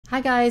Hi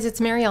guys, it's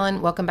Mary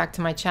Ellen. Welcome back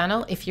to my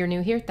channel. If you're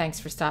new here,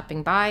 thanks for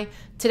stopping by.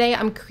 Today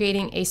I'm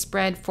creating a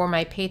spread for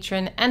my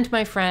patron and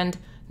my friend,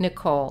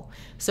 Nicole.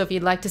 So if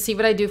you'd like to see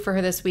what I do for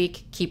her this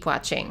week, keep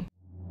watching.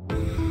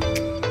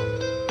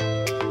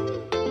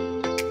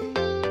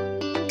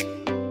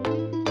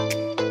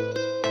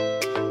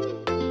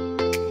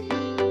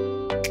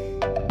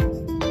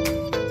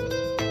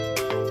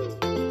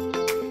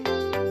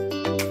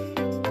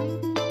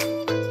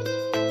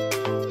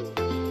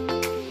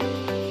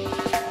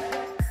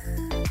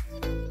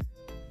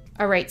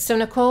 All right, so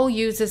Nicole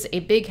uses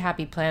a big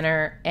happy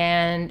planner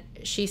and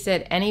she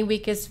said any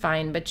week is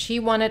fine, but she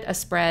wanted a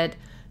spread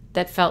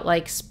that felt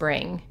like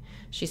spring.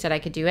 She said I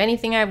could do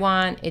anything I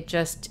want. It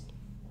just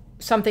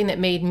something that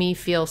made me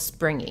feel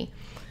springy.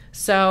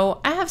 So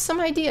I have some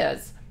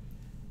ideas.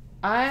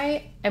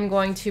 I am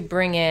going to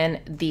bring in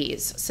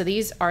these. So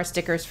these are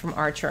stickers from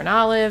Archer and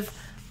Olive.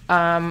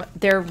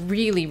 They're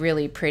really,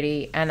 really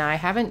pretty and I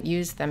haven't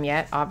used them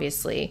yet,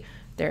 obviously.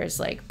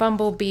 There's like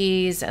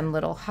bumblebees and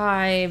little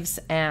hives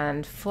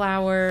and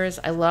flowers.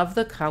 I love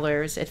the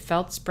colors. It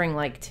felt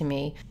spring-like to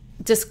me.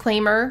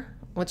 Disclaimer,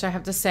 which I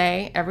have to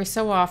say every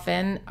so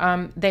often,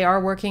 they are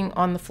working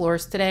on the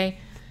floors today.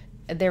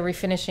 They're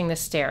refinishing the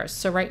stairs.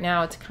 So right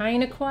now it's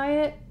kind of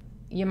quiet.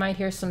 You might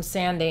hear some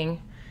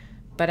sanding,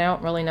 but I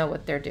don't really know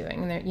what they're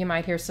doing. You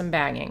might hear some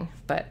banging,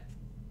 but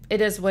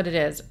it is what it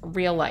is,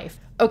 real life.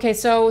 Okay,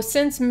 so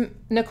since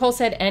Nicole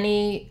said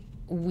any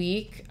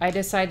week, I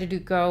decided to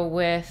go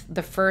with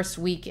the first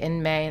week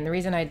in May. And the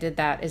reason I did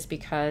that is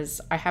because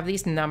I have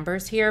these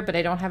numbers here, but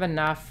I don't have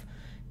enough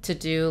to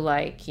do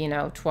like,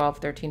 12,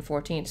 13,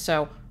 14.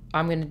 So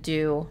I'm going to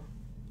do,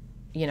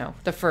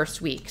 the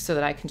first week so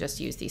that I can just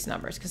use these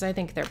numbers because I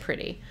think they're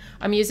pretty.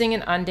 I'm using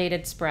an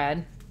undated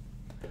spread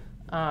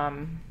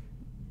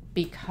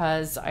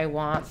because I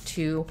want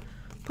to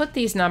put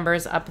these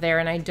numbers up there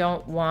and I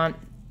don't want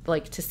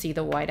to see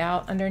the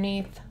whiteout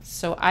underneath.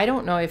 So I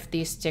don't know if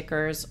these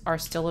stickers are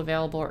still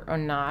available or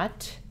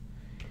not,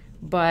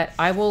 but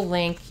I will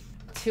link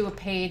to a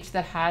page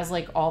that has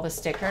like all the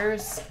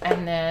stickers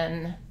and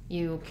then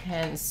you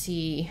can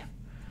see,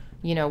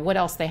 what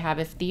else they have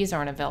if these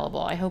aren't available.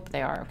 I hope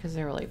they are because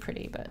they're really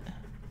pretty, but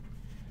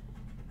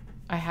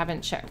I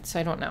haven't checked, so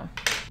I don't know.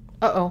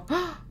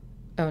 Uh-oh.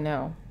 Oh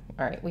no.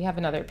 All right, we have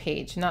another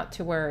page, not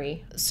to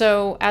worry.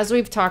 So as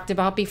we've talked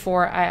about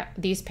before,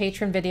 these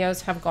patron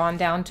videos have gone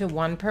down to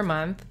 1 per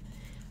month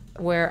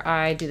where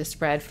I do the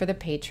spread for the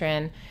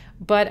patron.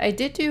 But I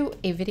did do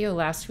a video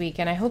last week,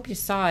 and I hope you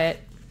saw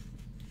it,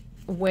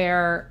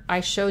 where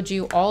I showed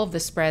you all of the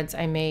spreads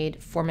I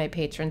made for my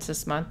patrons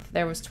this month.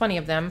 There was 20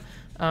 of them.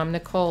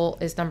 Nicole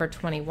is number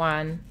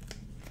 21.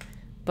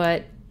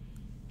 But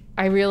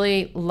I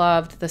really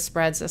loved the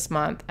spreads this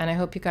month, and I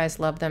hope you guys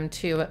love them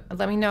too.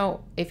 Let me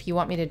know if you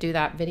want me to do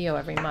that video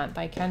every month.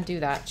 I can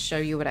do that, show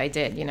you what I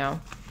did,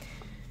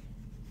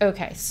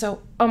 Okay,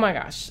 so, oh my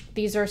gosh,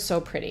 these are so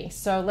pretty.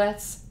 So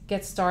let's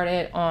get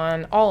started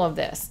on all of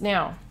this.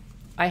 Now,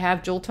 I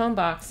have jewel tone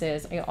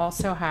boxes. I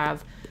also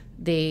have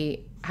the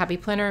Happy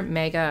Planner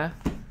Mega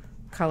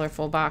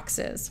colorful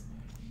boxes.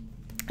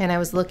 And I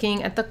was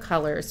looking at the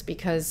colors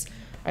because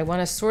I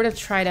want to sort of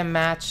try to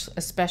match,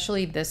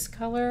 especially this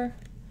color.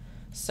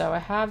 So I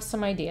have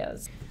some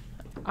ideas.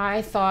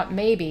 I thought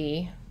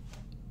maybe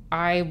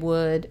I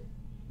would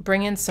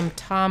bring in some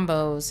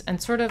Tombos and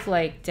sort of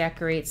like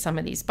decorate some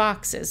of these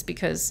boxes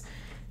because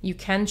you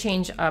can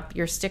change up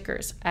your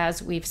stickers,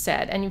 as we've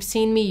said. And you've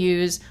seen me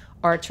use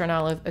Archer and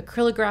Olive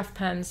acrylograph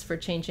pens for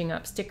changing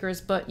up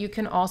stickers, but you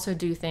can also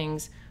do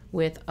things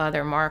with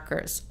other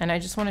markers. And I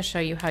just want to show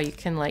you how you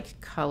can like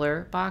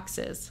color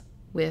boxes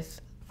with,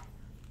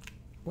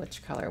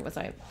 which color was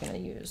I going to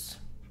use?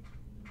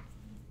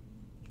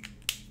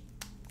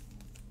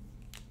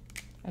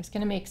 I was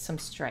going to make some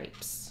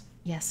stripes.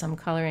 Yes, I'm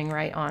coloring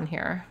right on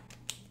here.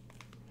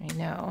 I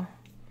know.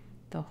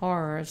 The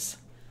horrors.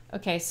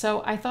 Okay,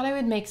 so I thought I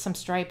would make some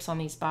stripes on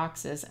these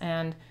boxes,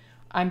 and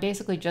I'm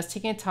basically just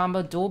taking a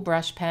Tombow dual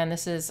brush pen.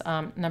 This is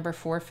number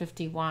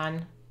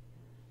 451.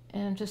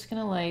 And I'm just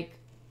going to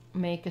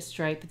make a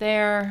stripe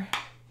there,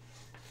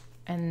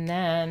 and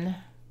then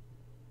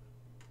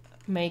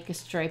make a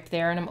stripe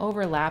there, and I'm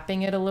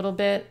overlapping it a little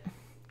bit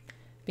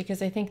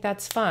because I think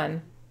that's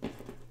fun.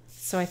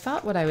 So I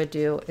thought what I would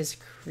do is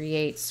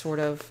create sort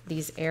of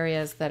these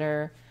areas that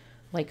are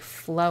like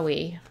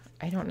flowy.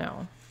 I don't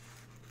know.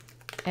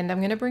 And I'm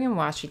going to bring in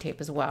washi tape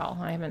as well.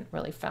 I haven't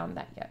really found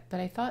that yet, but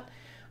I thought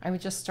I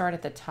would just start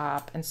at the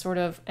top and sort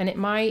of, and it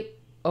might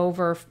go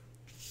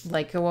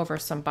over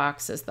some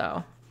boxes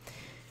though.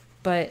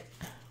 But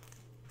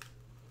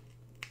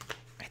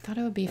I thought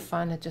it would be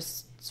fun to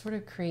just sort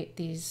of create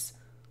these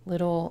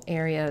little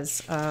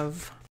areas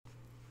of,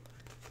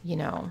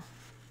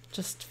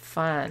 just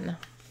fun.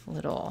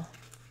 Little,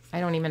 I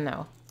don't even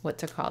know what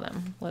to call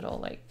them, little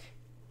like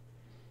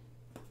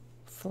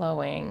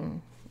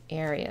flowing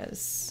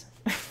areas.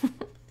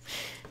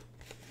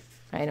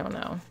 I don't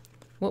know.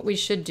 What we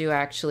should do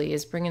actually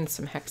is bring in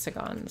some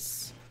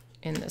hexagons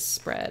in this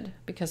spread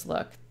because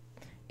look,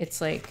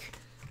 it's like,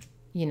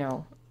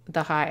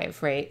 the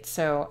hive, right?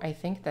 So I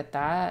think that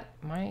that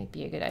might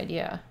be a good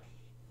idea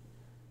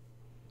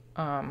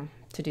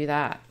to do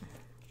that,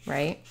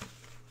 right?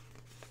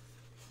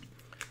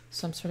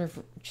 So I'm sort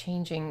of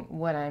changing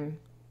what I'm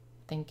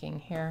thinking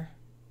here.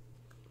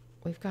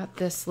 We've got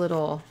this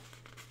little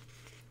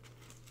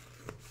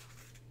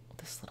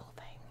thing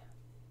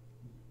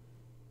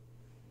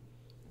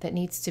that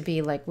needs to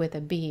be like with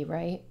a bee,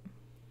 right?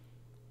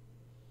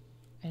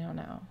 I don't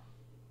know.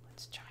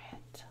 Let's try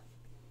it.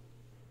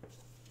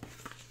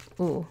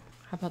 Ooh,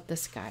 how about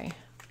this guy?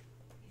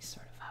 He's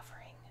sort of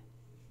hovering.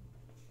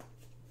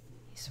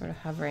 He's sort of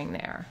hovering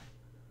there.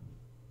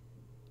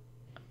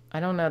 I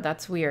don't know,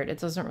 that's weird. It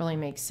doesn't really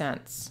make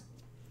sense.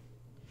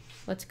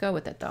 Let's go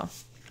with it though.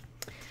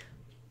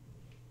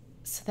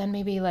 So then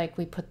maybe like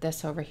we put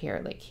this over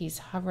here, like he's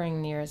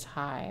hovering near his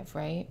hive,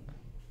 right?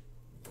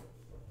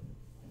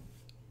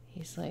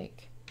 He's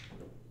like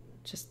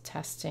just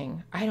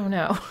testing. I don't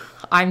know.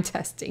 I'm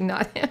testing,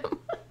 not him.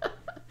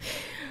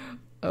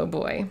 Oh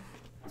boy.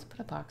 Let's put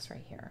a box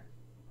right here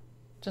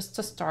just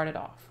to start it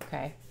off,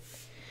 okay?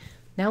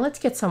 Now let's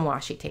get some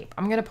washi tape.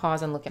 I'm gonna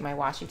pause and look at my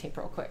washi tape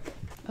real quick.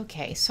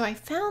 Okay, so I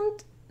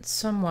found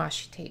some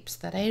washi tapes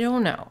that I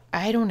don't know.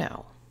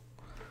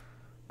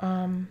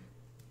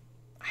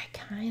 I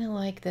kind of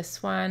like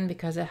this one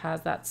because it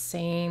has that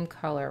same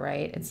color,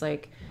 right? It's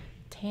like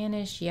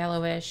tannish,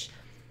 yellowish.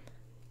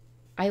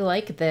 I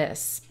like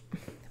this,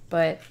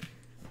 but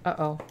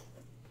uh-oh.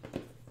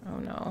 Oh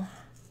no.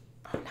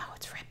 Oh no,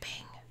 it's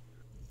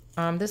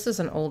ripping. This is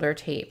an older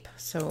tape,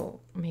 so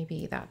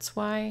maybe that's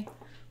why.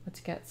 Let's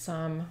get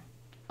some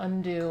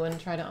undo and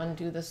try to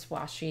undo this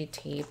washi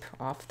tape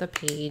off the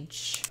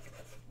page.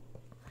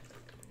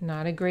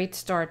 Not a great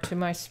start to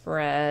my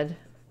spread.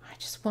 I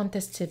just want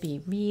this to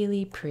be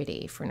really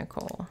pretty for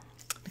Nicole.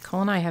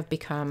 Nicole and I have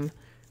become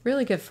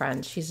really good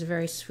friends. She's a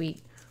very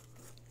sweet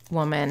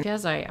woman. She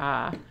has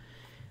a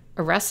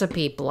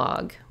recipe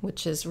blog,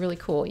 which is really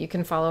cool. You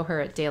can follow her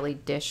at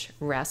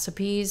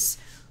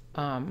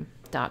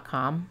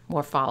dailydishrecipes.com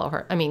or follow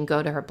her. I mean,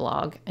 go to her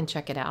blog and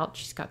check it out.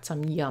 She's got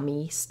some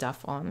yummy stuff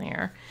on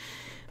there.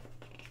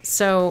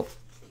 So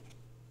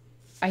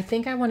I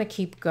think I want to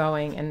keep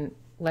going and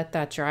let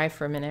that dry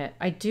for a minute.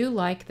 I do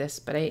like this,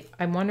 but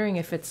I'm wondering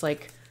if it's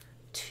like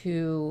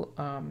too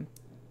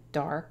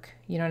dark.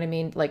 You know what I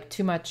mean? Like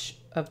too much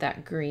of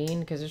that green,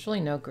 because there's really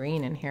no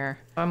green in here.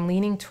 I'm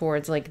leaning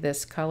towards like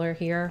this color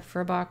here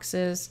for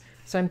boxes.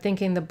 So I'm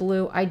thinking the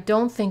blue. I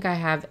don't think I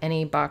have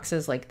any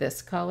boxes like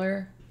this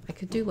color. I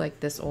could do like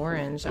this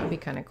orange. That'd be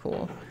kind of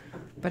cool.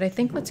 But I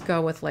think let's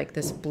go with like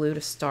this blue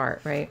to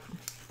start, right?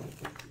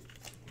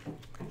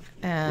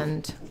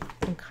 And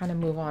kind of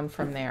move on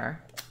from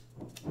there.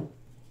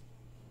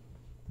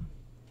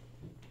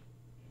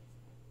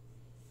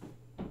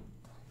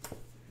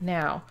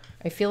 Now,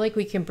 I feel like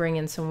we can bring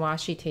in some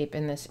washi tape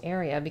in this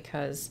area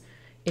because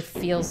it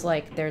feels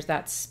like there's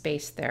that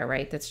space there,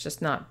 right? That's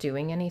just not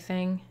doing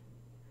anything.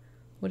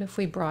 What if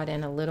we brought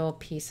in a little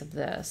piece of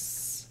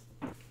this?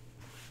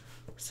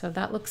 So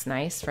that looks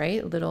nice,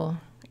 right? A little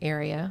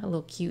area, a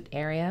little cute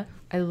area.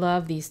 I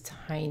love these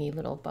tiny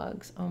little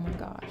bugs. Oh my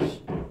gosh.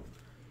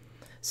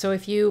 So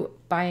if you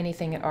buy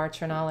anything at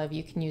Archer and Olive,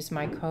 you can use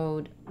my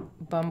code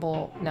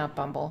Bumble, not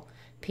Bumble,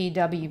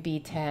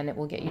 PWB10. It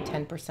will get you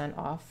 10%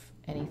 off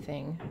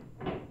anything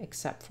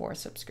except for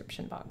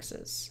subscription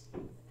boxes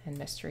and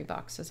mystery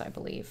boxes, I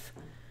believe.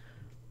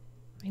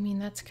 I mean,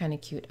 that's kind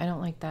of cute. I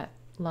don't like that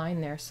line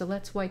there, so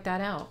let's white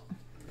that out.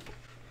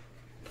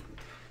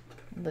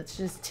 Let's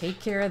just take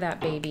care of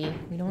that baby.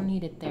 We don't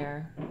need it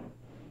there.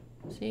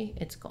 See,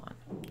 it's gone.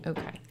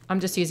 Okay, I'm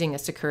just using a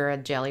Sakura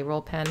Jelly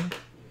Roll pen.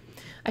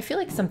 I feel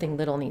like something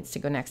little needs to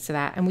go next to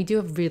that, and we do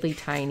have really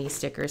tiny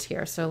stickers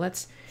here, so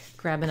let's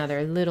grab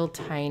another little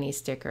tiny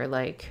sticker.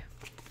 Like,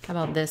 how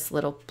about this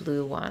little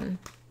blue one?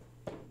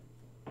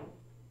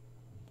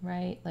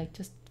 Right? Like,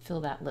 just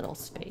fill that little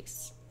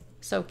space.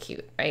 So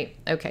cute, right?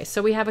 Okay,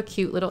 so we have a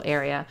cute little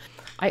area.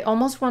 I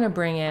almost want to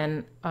bring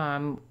in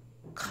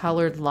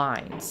colored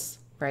lines,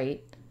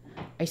 right?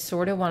 I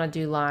sort of want to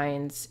do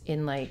lines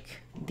in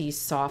like these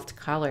soft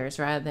colors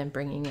rather than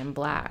bringing in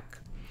black.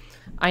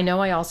 I know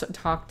I also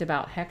talked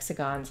about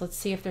hexagons. Let's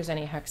see if there's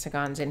any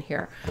hexagons in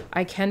here.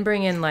 I can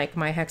bring in like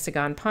my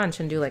hexagon punch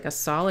and do like a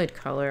solid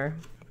color.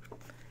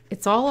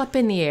 It's all up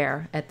in the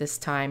air at this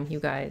time, you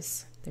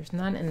guys. There's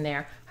none in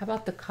there. How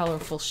about the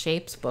Colorful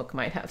Shapes book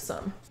might have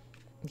some?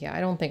 Yeah,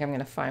 I don't think I'm going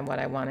to find what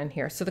I want in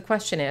here. So the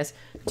question is,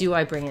 do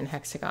I bring in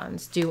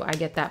hexagons? Do I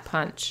get that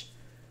punch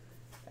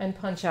and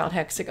punch out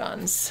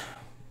hexagons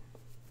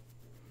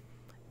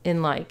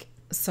in like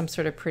some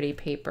sort of pretty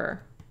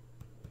paper?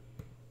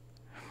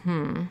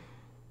 Let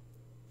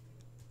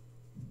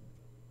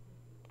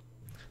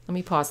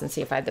me pause and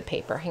see if I have the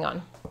paper. Hang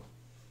on.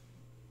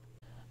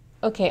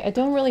 Okay, I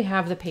don't really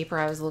have the paper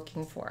I was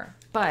looking for,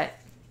 but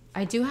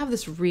I do have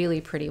this really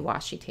pretty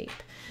washi tape.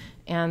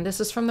 And this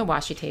is from the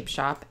washi tape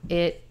shop.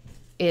 It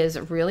is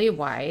really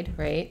wide,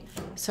 right?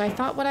 So I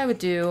thought what I would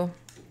do,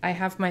 I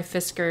have my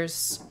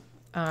Fiskars,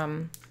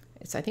 I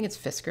think it's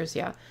Fiskars,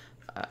 yeah,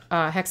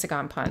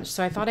 hexagon punch.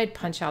 So I thought I'd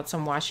punch out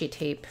some washi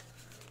tape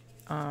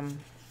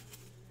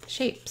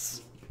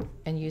shapes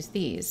and use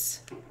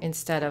these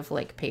instead of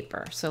like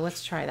paper. So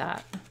let's try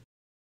that.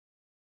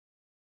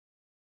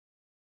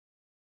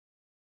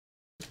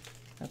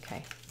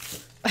 Okay.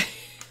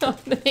 I'm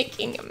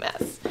making a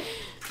mess.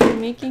 I'm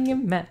making a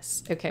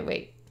mess. Okay,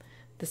 wait.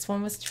 This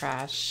one was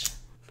trash.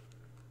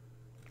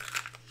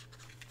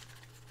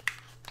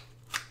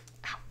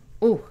 Ow.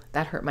 Ooh,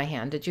 that hurt my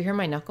hand. Did you hear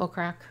my knuckle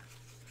crack?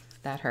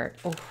 That hurt.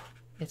 Oh,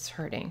 it's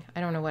hurting.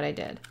 I don't know what I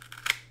did.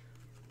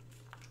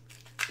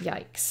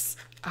 Yikes.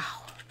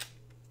 Ow.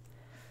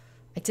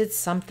 I did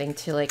something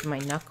to like my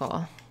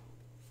knuckle.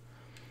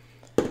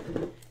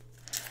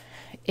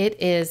 It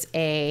is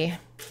a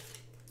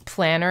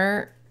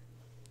planner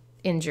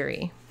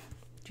injury.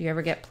 Do you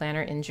ever get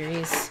planner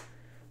injuries?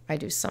 I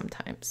do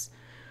sometimes.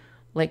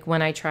 Like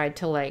when I tried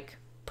to like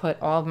put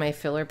all of my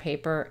filler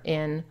paper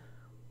in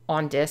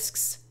on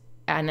discs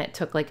and it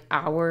took like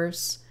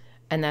hours,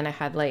 and then I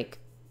had like,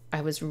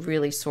 I was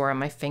really sore on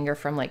my finger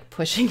from like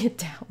pushing it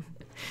down.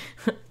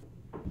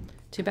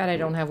 Too bad I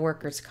don't have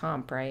workers'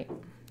 comp, right?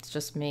 It's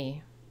just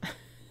me.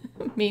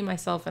 Me,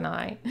 myself, and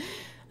I.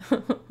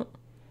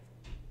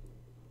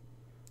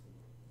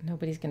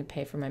 Nobody's going to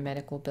pay for my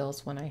medical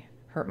bills when I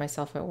hurt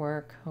myself at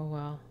work. Oh,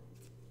 well.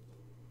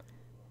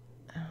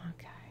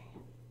 Okay.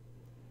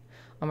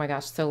 Oh, my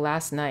gosh. So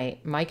last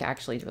night, Mike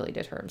actually really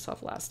did hurt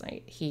himself last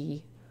night.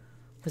 He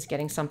was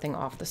getting something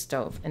off the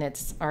stove, and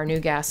it's our new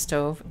gas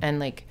stove, and,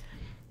 like,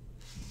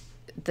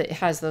 it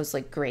has those,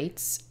 like,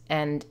 grates,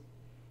 and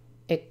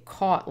it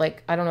caught,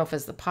 like, I don't know if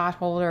it's the pot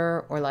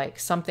holder or, like,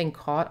 something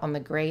caught on the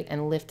grate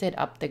and lifted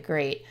up the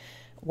grate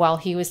while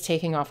he was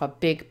taking off a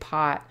big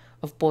pot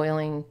of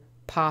boiling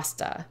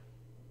pasta.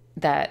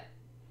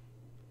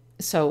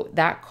 So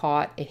that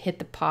caught, it hit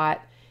the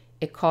pot,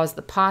 it caused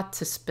the pot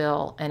to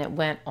spill, and it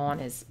went on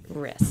his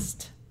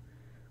wrist.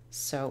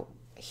 So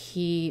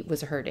he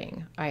was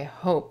hurting. I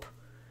hope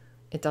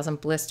it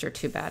doesn't blister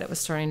too bad. It was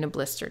starting to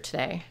blister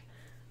today.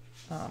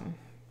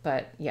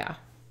 But yeah,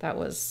 that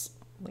was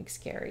like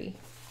scary.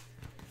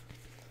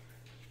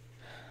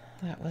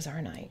 That was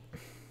our night.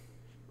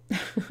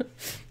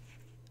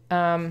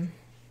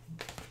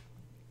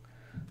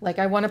 Like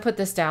I want to put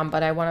this down,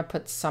 but I want to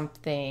put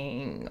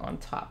something on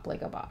top,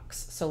 like a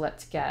box. So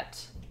let's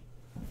get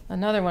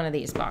another one of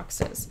these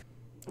boxes.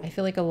 I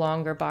feel like a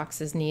longer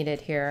box is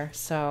needed here.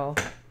 So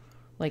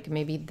like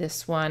maybe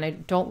this one. I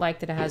don't like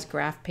that it has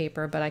graph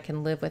paper, but I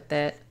can live with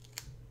it.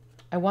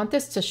 I want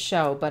this to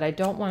show, but I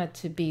don't want it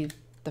to be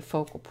the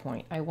focal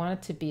point. I want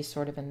it to be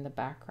sort of in the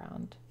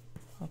background.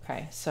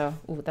 Okay, so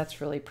ooh, that's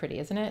really pretty,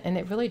 isn't it? And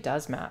it really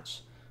does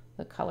match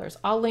the colors.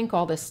 I'll link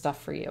all this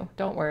stuff for you.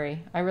 Don't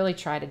worry. I really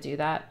try to do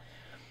that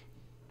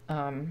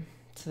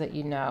so that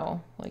you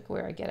know like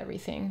where I get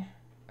everything.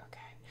 Okay,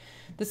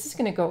 this is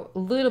going to go a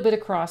little bit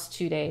across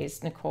 2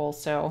 days, Nicole.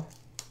 So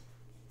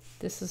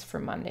this is for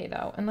Monday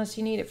though, unless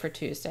you need it for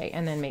Tuesday,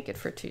 and then make it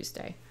for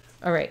Tuesday.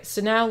 All right,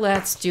 so now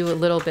let's do a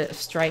little bit of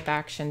stripe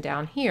action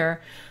down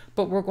here,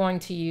 but we're going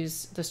to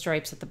use the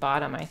stripes at the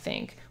bottom, I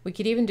think. We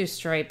could even do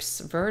stripes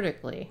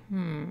vertically.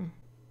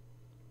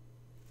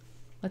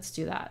 Let's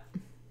do that.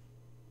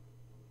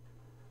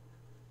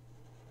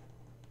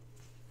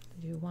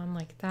 Do one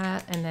like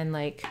that, and then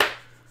like,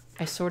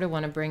 I sort of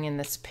want to bring in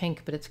this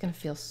pink, but it's going to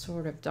feel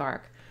sort of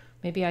dark.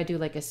 Maybe I do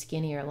like a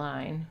skinnier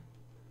line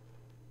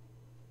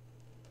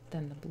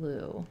than the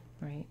blue,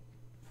 right?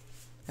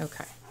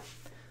 Okay.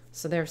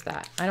 So there's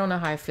that. I don't know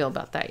how I feel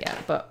about that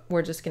yet, but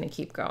we're just going to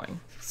keep going.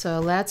 So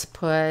let's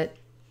put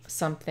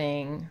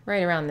something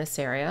right around this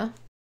area.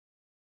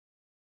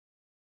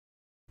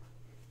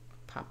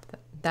 Pop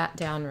that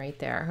down right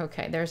there.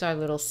 Okay, there's our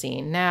little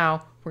scene.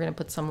 Now we're going to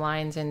put some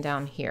lines in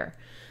down here.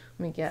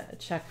 Let me get a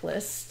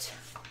checklist.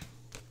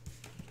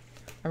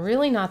 I'm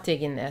really not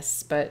digging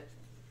this, but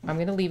I'm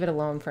going to leave it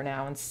alone for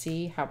now and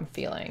see how I'm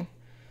feeling.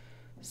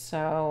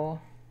 So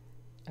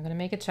I'm going to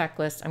make a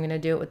checklist. I'm going to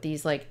do it with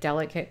these like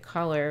delicate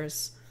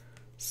colors.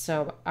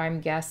 So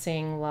I'm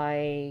guessing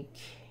like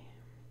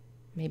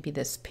maybe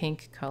this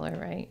pink color,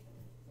 right?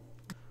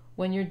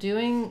 When you're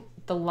doing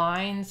the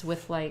lines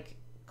with like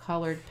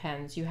colored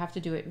pens, you have to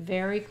do it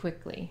very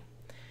quickly.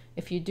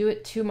 If you do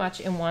it too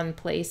much in one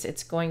place,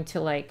 it's going to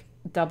like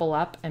double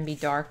up and be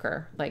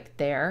darker like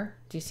there.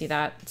 Do you see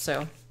that?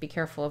 So be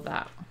careful of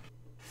that.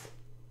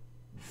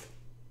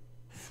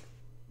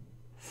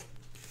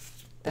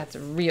 That's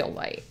real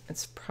light.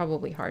 It's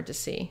probably hard to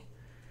see.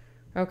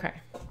 Okay,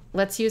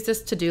 let's use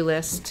this to-do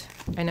list.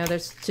 I know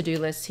there's to-do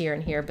lists here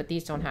and here, but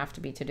these don't have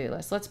to be to-do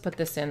lists. Let's put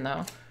this in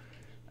though.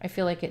 I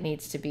feel like it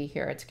needs to be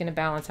here. It's gonna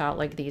balance out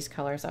like these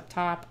colors up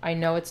top. I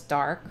know it's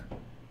dark,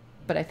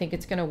 but I think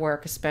it's gonna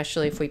work,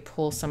 especially if we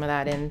pull some of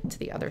that into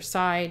the other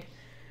side.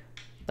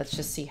 Let's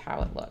just see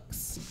how it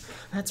looks.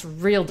 That's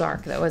real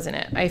dark though, isn't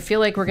it? I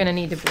feel like we're gonna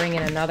need to bring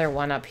in another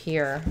one up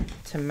here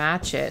to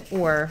match it,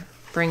 or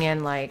bring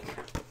in like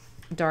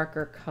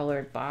darker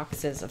colored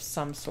boxes of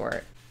some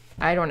sort.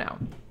 I don't know.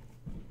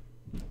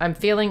 I'm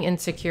feeling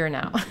insecure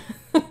now.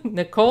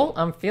 Nicole,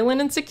 I'm feeling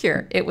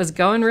insecure. It was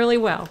going really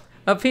well.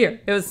 up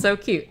here. It was so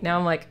cute. Now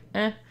I'm like,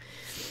 eh.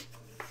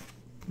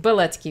 But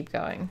let's keep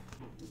going.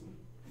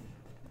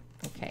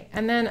 Okay,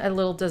 and then a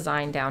little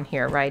design down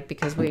here, right?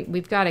 Because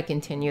we've got to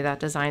continue that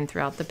design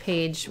throughout the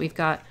page. We've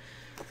got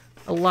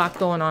a lot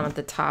going on at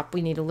the top.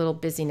 We need a little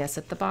busyness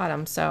at the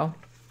bottom. So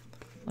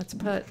let's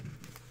put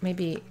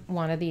maybe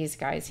one of these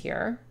guys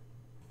here.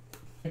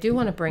 I do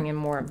want to bring in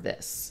more of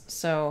this.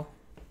 So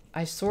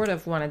I sort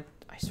of wanted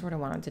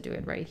to do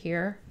it right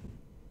here.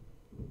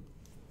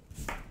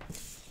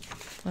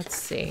 Let's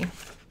see.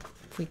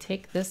 If we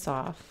take this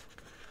off.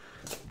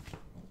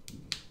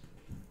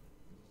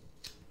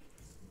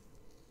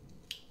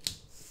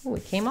 Oh,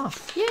 it came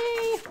off. Yay!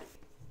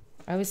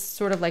 I always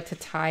sort of like to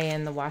tie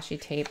in the washi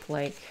tape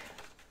like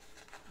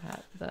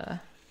at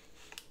the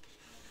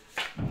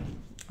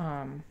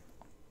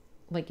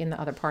like in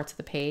the other parts of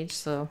the page,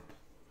 so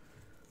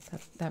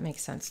that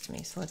makes sense to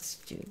me. So let's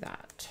do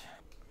that.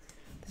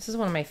 This is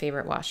one of my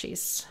favorite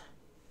washis.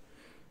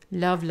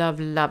 Love, love,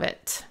 love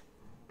it.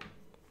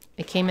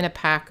 It came in a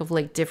pack of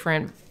like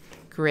different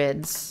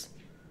grids,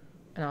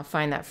 and I'll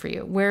find that for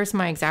you. Where's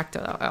my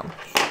X-Acto? Oh.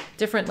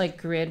 Different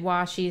like grid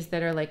washis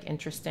that are like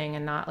interesting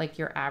and not like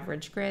your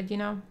average grid, you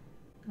know?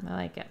 I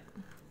like it.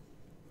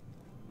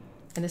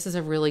 And this is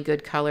a really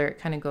good color. It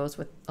kind of goes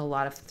with a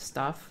lot of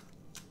stuff.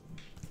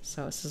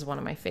 So this is one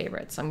of my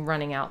favorites. I'm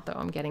running out though.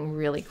 I'm getting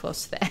really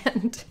close to the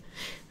end.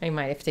 I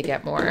might have to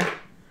get more.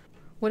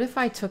 What if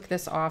I took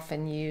this off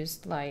and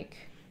used like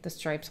the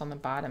stripes on the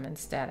bottom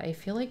instead? I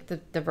feel like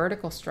the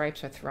vertical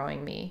stripes are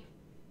throwing me.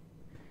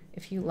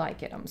 If you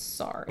like it, I'm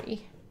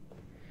sorry.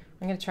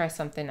 I'm gonna try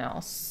something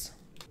else.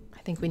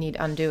 I think we need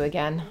undo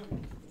again.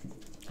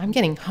 I'm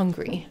getting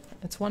hungry.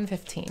 It's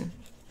 1:15.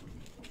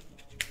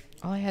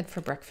 All I had for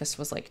breakfast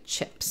was like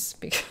chips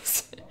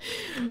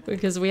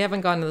because we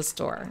haven't gone to the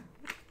store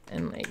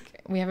and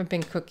like we haven't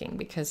been cooking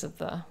because of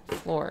the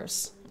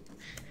floors.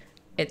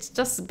 It's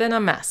just been a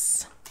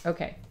mess.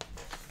 Okay,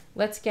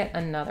 let's get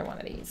another one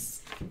of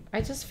these. I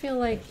just feel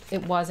like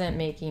it wasn't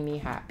making me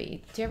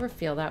happy. Do you ever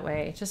feel that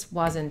way? It just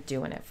wasn't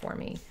doing it for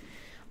me.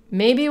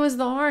 Maybe it was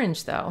the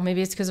orange though.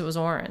 Maybe it's because it was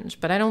orange,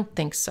 but I don't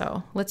think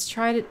so. Let's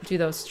try to do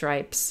those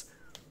stripes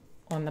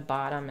on the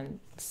bottom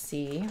and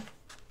see.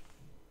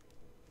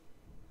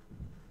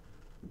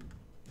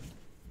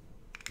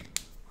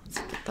 Let's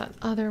get that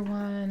other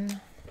one.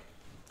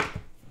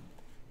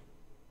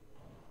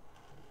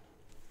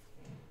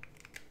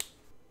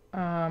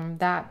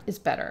 That is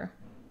better,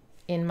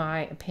 in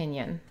my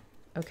opinion.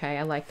 Okay,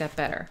 I like that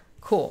better.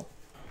 Cool.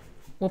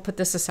 We'll put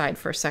this aside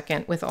for a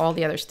second with all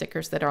the other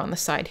stickers that are on the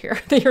side here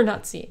that you're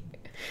not seeing.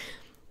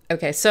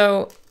 Okay,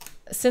 so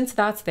since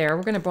that's there,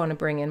 we're going to want to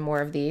bring in more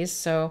of these.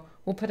 So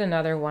we'll put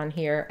another one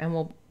here and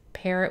we'll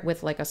pair it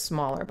with like a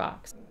smaller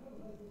box.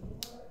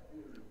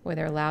 Boy,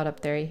 they're loud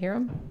up there. You hear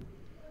them?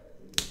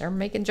 They're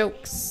making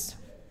jokes.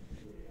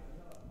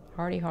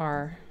 Hardy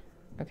har.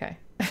 Okay.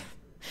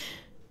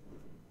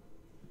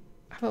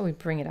 How about we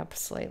bring it up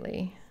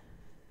slightly?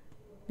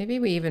 Maybe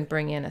we even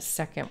bring in a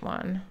second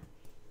one.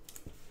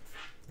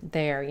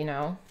 There, you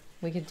know,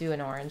 we could do an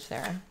orange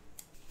there.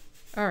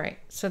 All right,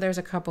 so there's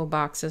a couple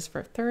boxes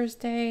for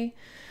Thursday.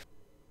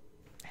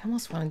 I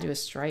almost want to do a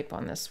stripe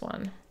on this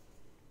one.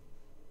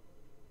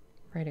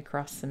 Right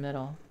across the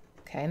middle.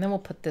 Okay, and then we'll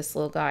put this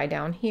little guy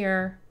down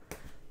here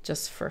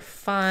just for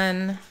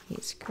fun.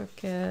 He's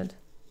crooked.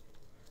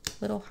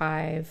 Little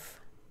hive.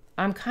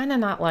 I'm kind of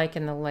not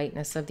liking the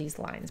lightness of these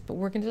lines, but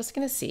we're just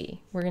gonna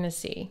see. We're gonna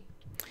see.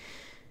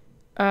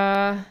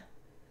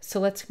 So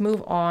let's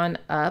move on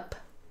up.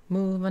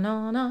 Moving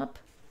on up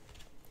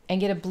and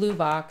get a blue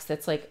box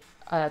that's like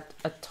a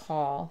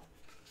tall,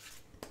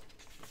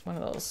 one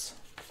of those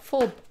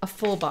a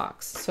full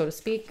box, so to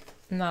speak.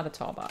 Not a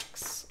tall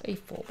box, a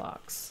full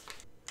box.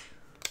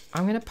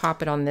 I'm gonna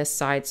pop it on this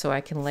side so I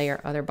can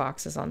layer other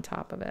boxes on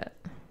top of it.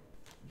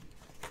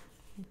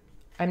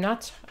 I'm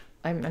not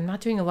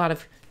doing a lot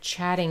of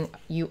chatting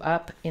you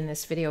up in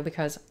this video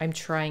because I'm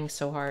trying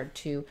so hard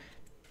to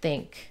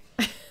think.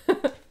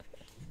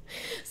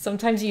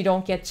 Sometimes you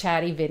don't get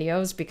chatty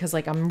videos because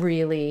like I'm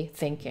really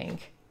thinking.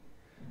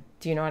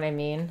 Do you know what I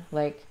mean?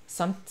 Like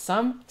some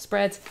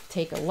spreads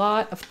take a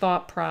lot of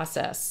thought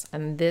process,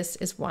 and this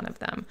is one of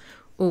them.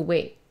 Oh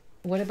wait,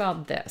 what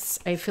about this?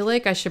 I feel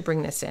like I should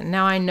bring this in.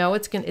 Now I know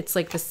it's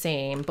like the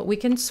same, but we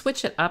can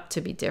switch it up to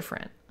be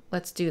different.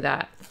 Let's do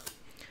that.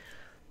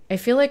 I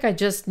feel like I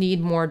just need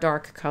more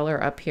dark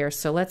color up here,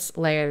 so let's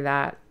layer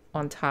that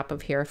on top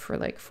of here for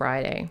like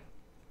Friday.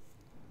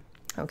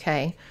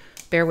 Okay,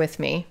 bear with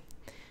me.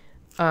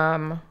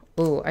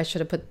 Oh, I should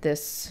have put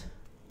this.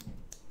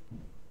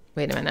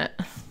 Wait a minute.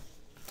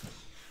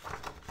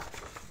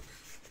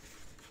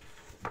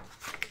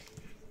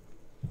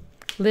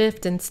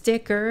 Lift and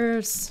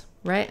stickers,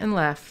 right and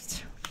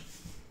left.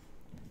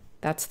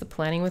 That's the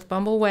Planning with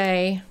Bumble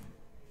way.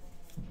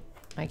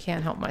 I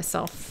can't help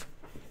myself,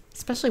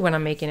 especially when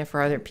I'm making it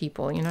for other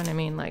people. You know what I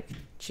mean? Like,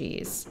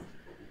 geez.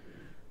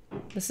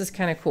 This is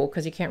kind of cool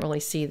because you can't really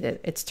see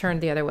that it's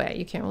turned the other way.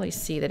 You can't really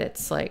see that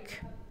it's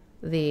like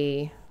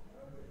the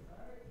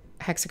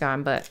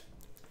hexagon, but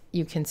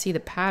you can see the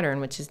pattern,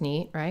 which is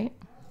neat, right?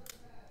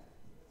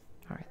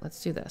 All right,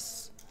 let's do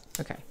this.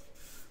 Okay.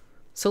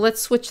 So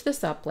let's switch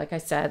this up. Like I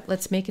said,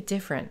 let's make it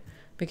different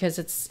because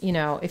it's, you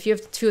know, if you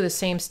have two of the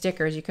same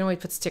stickers, you can always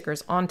put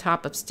stickers on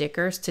top of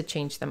stickers to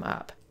change them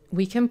up.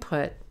 We can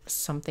put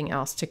something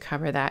else to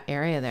cover that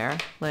area there.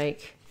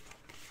 Like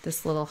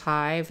this little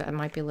hive, that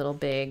might be a little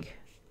big.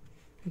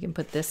 We can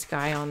put this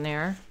guy on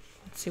there.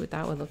 Let's see what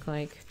that would look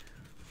like.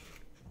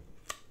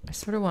 I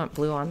sort of want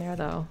blue on there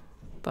though,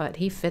 but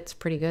he fits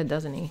pretty good,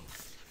 doesn't he?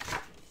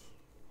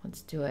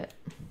 Let's do it.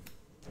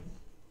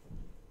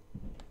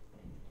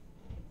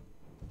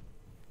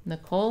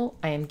 Nicole,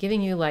 I am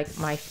giving you like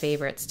my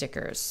favorite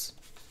stickers.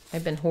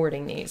 I've been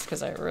hoarding these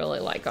because I really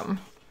like them.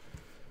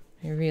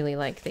 I really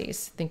like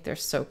these. I think they're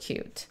so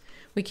cute.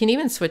 We can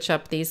even switch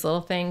up these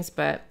little things,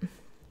 but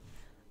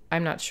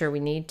I'm not sure we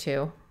need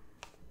to.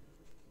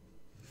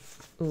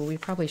 Ooh, we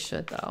probably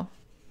should though.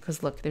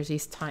 Because look, there's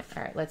these tiny,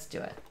 all right, let's do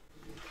it.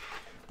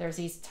 There's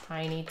these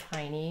tiny,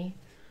 tiny,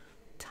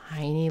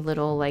 tiny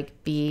little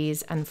like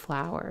bees and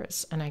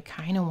flowers. And I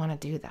kind of want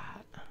to do that.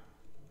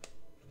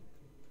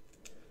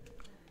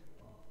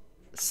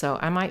 So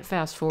I might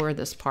fast forward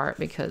this part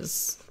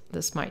because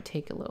this might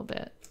take a little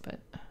bit, but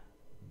do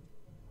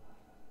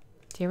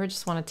you ever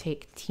just want to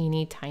take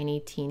teeny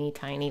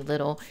tiny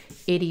little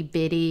itty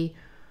bitty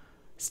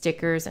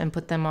stickers and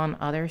put them on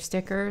other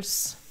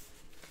stickers?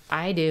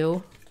 I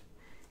do.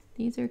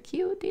 These are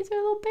cute. These are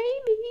little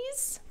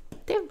babies.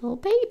 They're little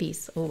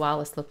babies. Oh,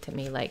 Wallace looked at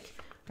me like,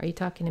 are you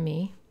talking to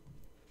me?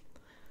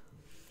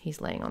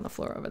 He's laying on the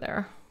floor over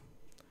there.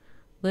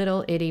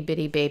 Little itty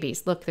bitty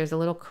babies. Look, there's a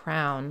little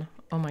crown.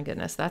 Oh my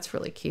goodness, that's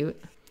really cute.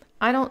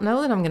 I don't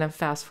know that I'm going to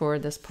fast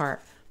forward this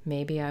part.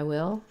 Maybe I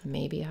will,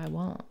 maybe I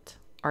won't.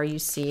 Are you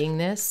seeing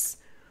this?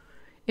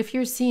 If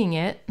you're seeing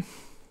it,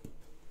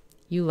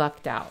 you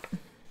lucked out.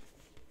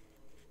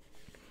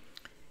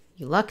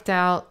 You lucked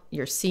out,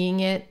 you're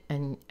seeing it,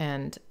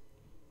 and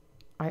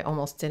I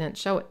almost didn't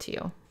show it to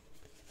you.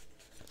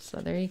 So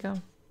there you go.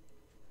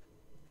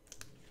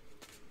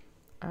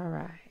 All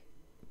right,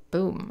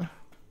 boom.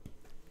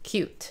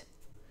 Cute.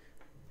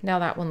 Now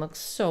that one looks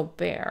so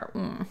bare.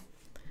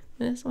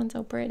 This one's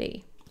so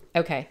pretty.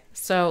 Okay,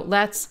 so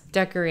let's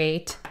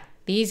decorate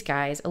these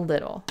guys a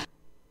little.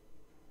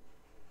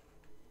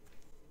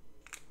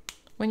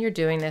 When you're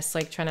doing this,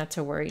 like try not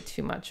to worry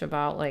too much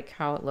about like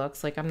how it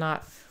looks. Like I'm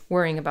not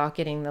worrying about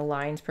getting the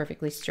lines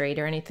perfectly straight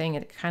or anything.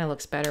 It kind of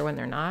looks better when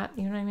they're not,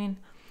 you know what I mean?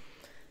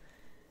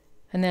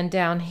 And then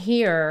down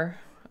here,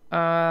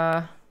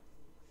 I'm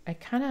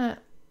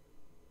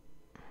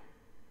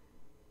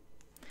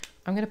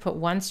gonna put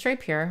one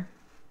stripe here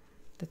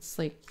that's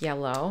like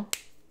yellow,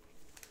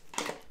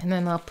 and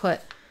then I'll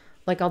put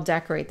like, I'll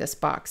decorate this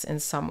box in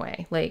some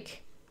way,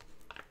 like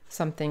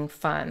something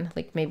fun,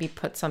 like maybe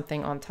put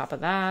something on top of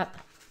that.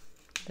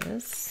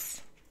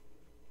 This,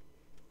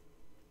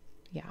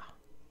 yeah,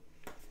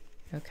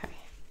 okay,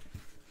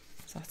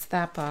 so that's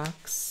that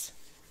box.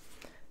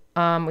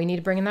 We need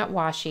to bring in that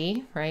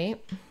washi,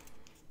 right?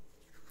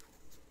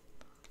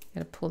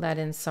 Gotta pull that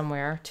in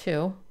somewhere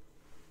too.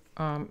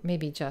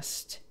 Maybe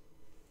just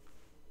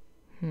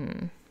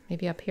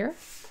maybe up here.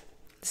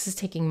 This is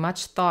taking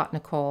much thought,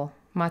 Nicole,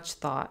 much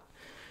thought.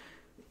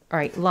 All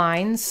right,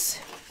 lines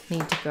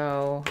need to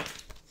go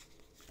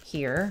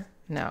here.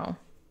 No.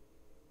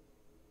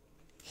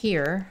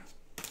 Here.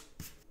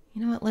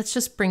 You know what? Let's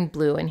just bring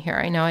blue in here.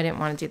 I know I didn't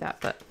want to do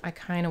that, but I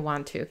kind of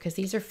want to because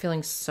these are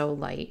feeling so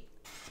light.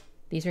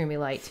 These are going to be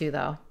light too,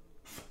 though.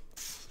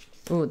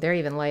 Ooh, they're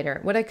even lighter.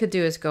 What I could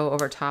do is go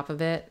over top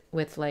of it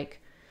with like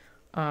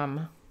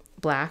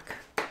black.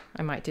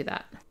 I might do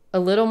that. A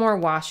little more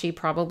washi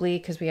probably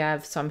because we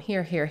have some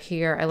here, here,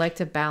 here. I like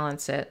to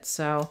balance it.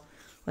 So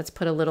let's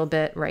put a little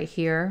bit right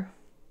here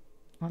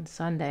on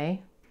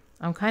Sunday.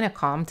 I'm kind of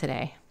calm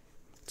today.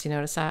 Did you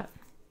notice that?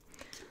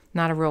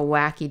 Not a real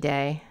wacky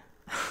day.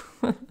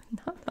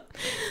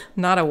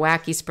 Not a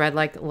wacky spread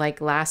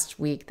like last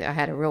week. I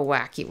had a real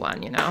wacky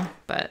one, you know,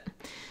 but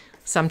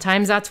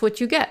sometimes that's what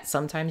you get.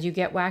 Sometimes you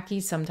get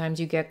wacky. Sometimes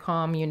you get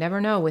calm. You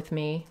never know with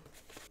me.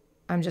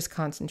 I'm just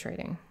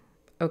concentrating.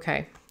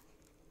 Okay.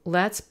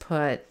 Let's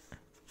put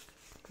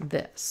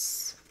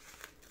this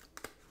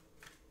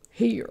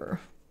here.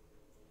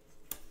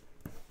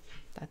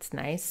 That's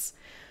nice.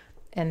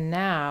 And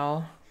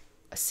now,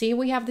 see,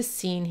 we have the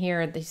scene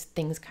here, these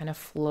things kind of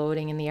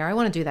floating in the air. I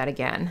want to do that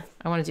again.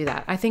 I want to do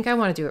that. I think I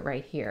want to do it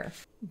right here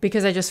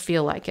because I just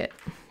feel like it.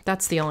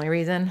 That's the only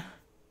reason.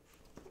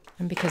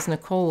 And because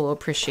Nicole will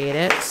appreciate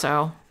it.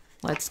 So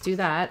let's do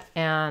that.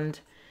 And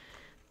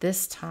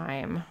this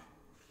time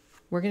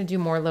we're going to do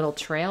more little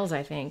trails,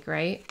 I think,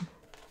 right?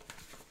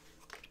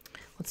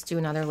 Let's do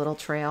another little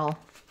trail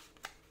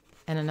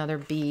and another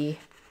bee,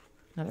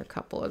 another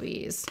couple of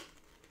bees.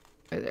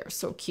 Oh, they're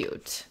so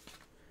cute.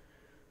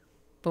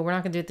 But we're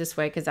not going to do it this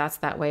way because that's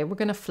that way. We're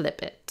going to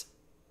flip it.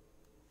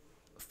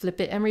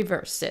 Flip it and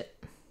reverse it.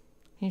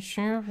 You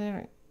sure?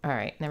 All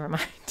right, never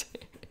mind.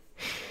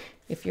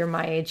 If you're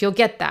my age, you'll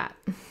get that.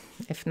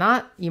 If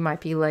not, you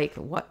might be like,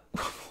 what?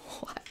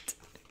 What?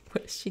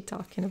 What is she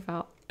talking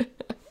about?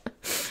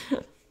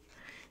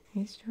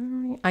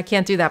 I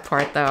can't do that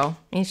part though.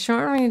 He's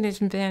sure it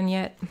isn't been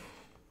yet.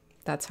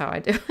 That's how I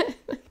do it.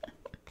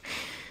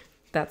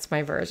 That's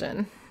my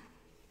version.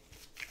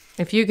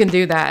 If you can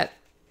do that,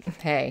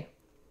 hey,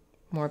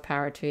 more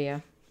power to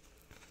you.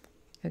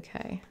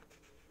 Okay.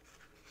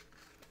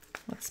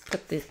 Let's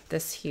put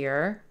this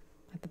here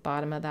at the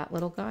bottom of that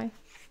little guy.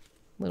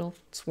 Little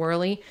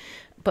swirly.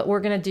 But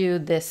we're going to do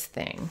this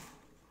thing.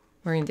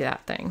 We're going to do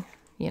that thing,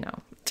 you know.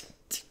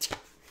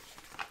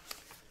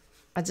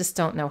 I just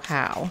don't know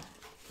how.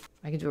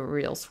 I could do a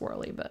real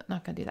swirly, but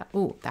not going to do that.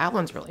 Ooh, that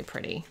one's really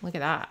pretty. Look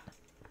at that.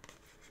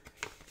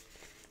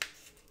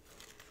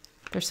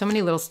 There's so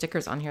many little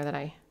stickers on here that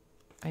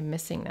I'm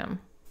missing them.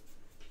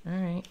 All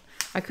right.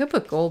 I could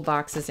put gold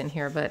boxes in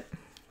here, but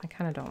I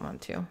kind of don't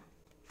want to.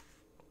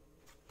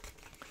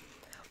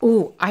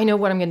 Ooh, I know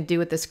what I'm going to do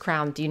with this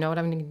crown. Do you know what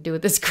I'm going to do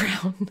with this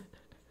crown?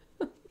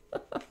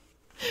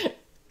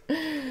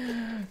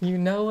 You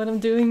know what I'm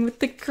doing with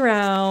the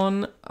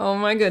crown. Oh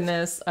my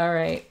goodness. All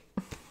right.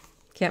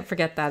 Can't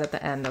forget that at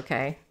the end,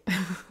 okay?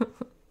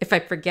 If I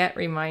forget,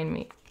 remind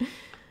me.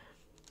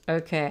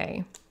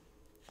 Okay.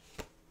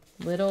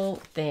 Little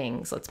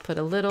things. Let's put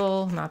a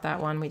little, not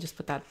that one. We just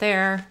put that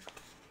there.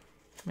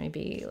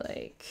 Maybe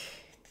like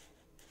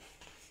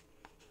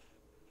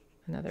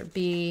another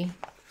bee.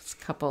 Just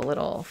a couple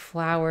little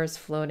flowers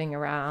floating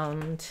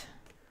around.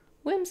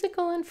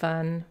 Whimsical and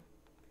fun.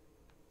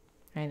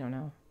 I don't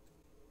know.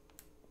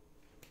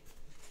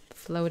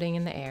 Floating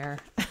in the air.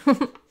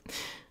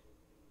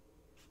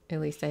 At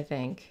least I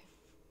think.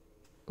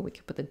 We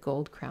could put the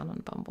gold crown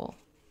on Bumble.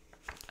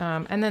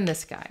 And then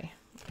this guy.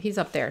 He's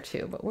up there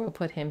too, but we'll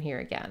put him here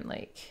again,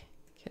 like,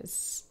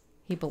 because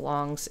he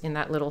belongs in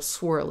that little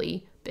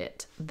swirly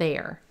bit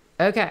there.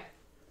 Okay,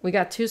 we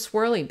got 2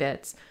 swirly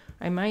bits.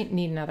 I might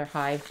need another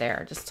hive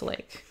there just to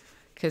like,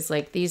 because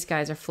like these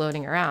guys are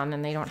floating around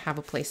and they don't have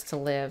a place to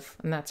live,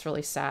 and that's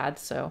really sad.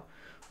 So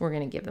we're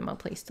going to give them a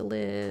place to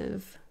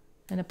live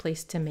and a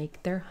place to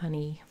make their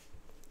honey.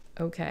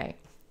 Okay,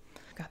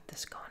 got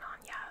this going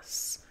on.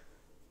 Yes.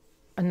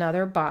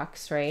 Another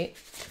box, right?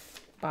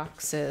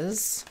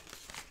 Boxes.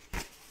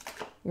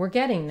 We're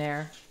getting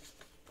there.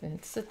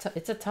 It's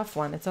a tough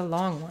one. It's a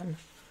long one.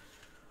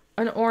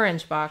 An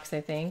orange box,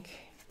 I think.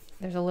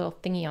 There's a little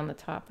thingy on the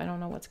top. I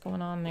don't know what's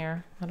going on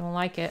there. I don't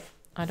like it.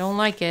 I don't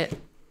like it.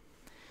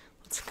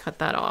 Let's cut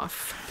that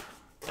off.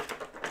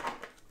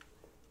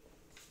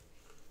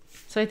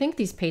 So I think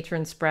these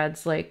patron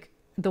spreads, like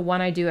the one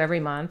I do every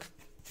month,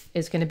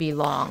 is going to be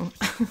long.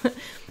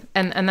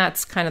 and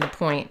that's kind of the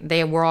point.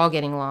 They were all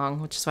getting long,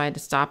 which is why I had to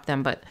stop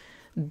them. But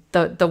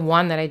the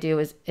one that I do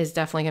is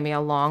definitely gonna be a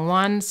long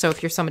one. So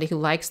if you're somebody who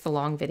likes the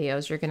long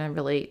videos, you're gonna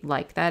really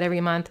like that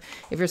every month.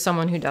 If you're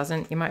someone who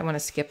doesn't, you might want to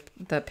skip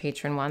the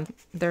patron one.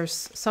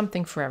 There's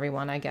something for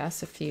everyone, I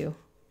guess. If you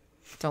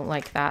don't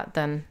like that,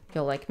 then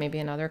you'll like maybe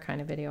another kind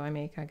of video I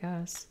make, I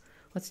guess.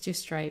 Let's do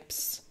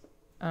stripes.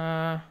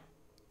 Maybe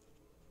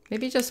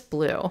just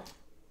blue.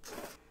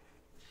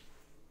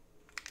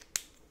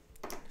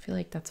 I feel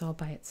like that's all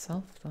by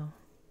itself though.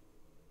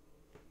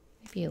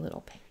 Maybe a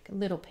little pink, a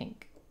little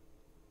pink.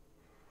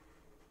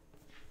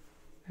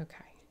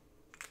 Okay.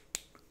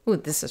 Ooh,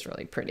 this is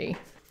really pretty.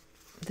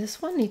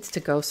 This one needs to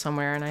go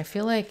somewhere, and I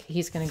feel like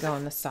he's going to go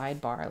in the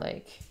sidebar.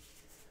 Like,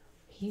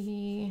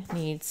 he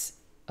needs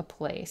a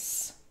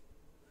place.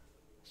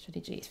 Should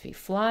he just be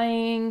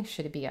flying?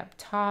 Should he be up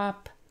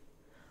top?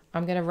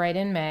 I'm going to write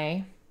in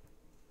May.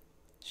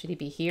 Should he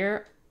be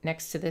here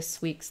next to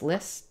this week's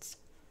lists?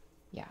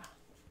 Yeah.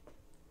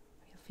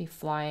 He'll be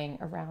flying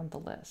around the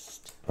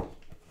list.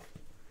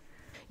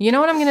 You know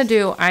what I'm going to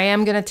do? I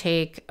am going to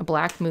take a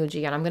black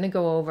Muji and I'm going to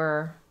go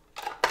over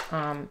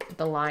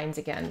the lines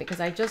again because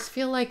I just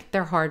feel like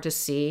they're hard to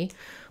see.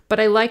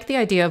 But I like the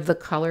idea of the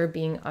color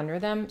being under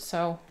them.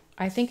 So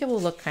I think it will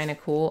look kind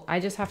of cool. I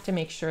just have to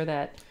make sure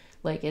that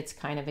like it's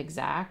kind of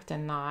exact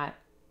and not,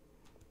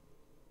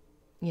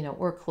 you know,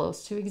 or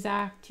close to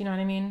exact. You know what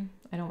I mean?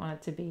 I don't want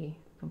it to be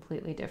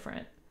completely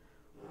different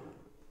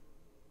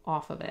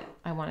off of it.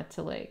 I want it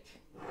to like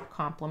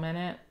complement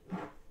it.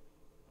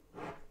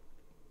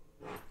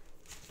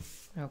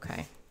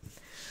 Okay,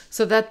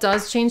 so that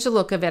does change the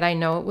look of it. I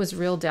know it was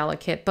real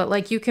delicate, but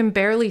like you can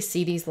barely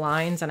see these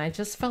lines and I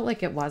just felt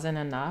like it wasn't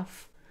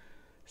enough.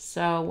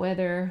 So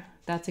whether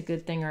that's a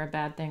good thing or a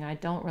bad thing, I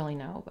don't really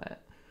know,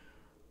 but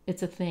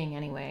it's a thing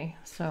anyway.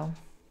 So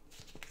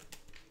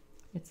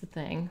it's a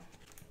thing.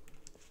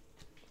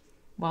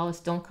 Wallace,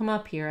 don't come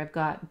up here. I've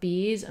got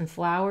bees and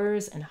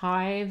flowers and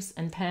hives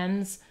and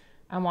pens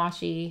and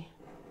washi.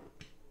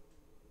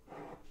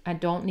 I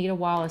don't need a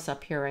Wallace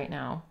up here right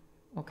now.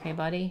 Okay,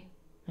 buddy?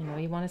 I know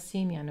you want to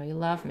see me. I know you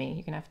love me.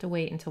 You're going to have to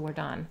wait until we're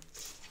done.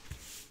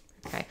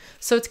 Okay.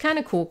 So it's kind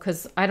of cool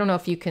because I don't know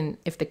if you can,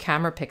 if the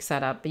camera picks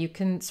that up, but you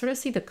can sort of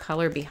see the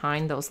color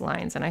behind those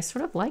lines. And I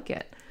sort of like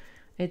it.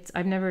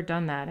 I've never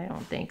done that, I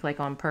don't think, like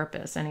on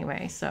purpose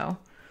anyway. So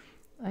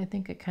I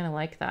think I kind of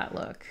like that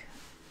look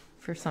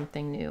for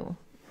something new.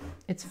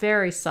 It's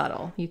very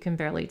subtle. You can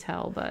barely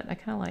tell, but I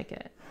kind of like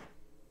it.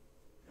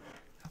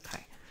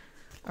 Okay.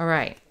 All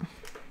right.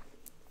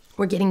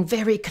 We're getting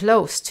very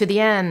close to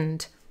the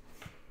end.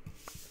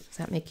 Does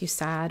that make you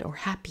sad or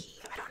happy?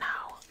 I don't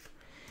know.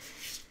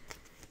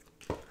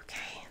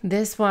 Okay,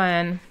 this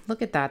one,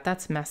 look at that.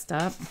 That's messed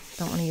up.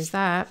 Don't want to use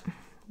that.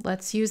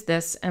 Let's use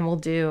this and we'll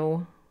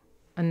do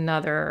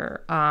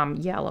another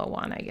yellow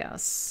one, I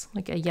guess.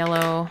 Like a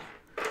yellow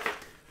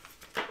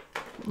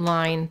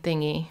line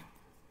thingy.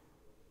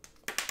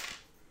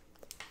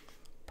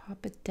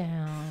 Pop it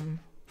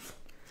down.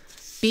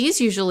 Bees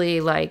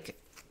usually like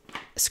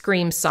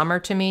scream summer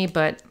to me,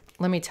 but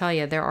let me tell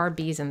you, there are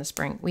bees in the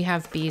spring. We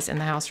have bees in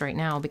the house right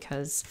now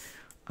because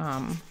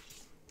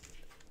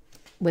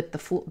with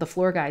the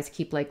floor guys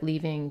keep like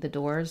leaving the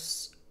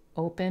doors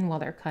open while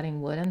they're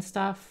cutting wood and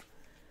stuff,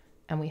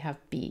 and we have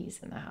bees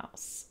in the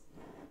house.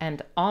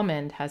 And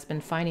Almond has been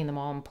finding them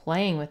all and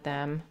playing with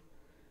them,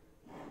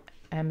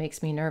 and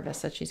makes me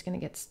nervous that she's gonna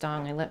get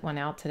stung. I let one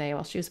out today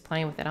while she was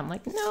playing with it. I'm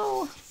like,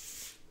 no.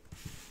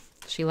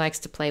 She likes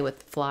to play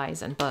with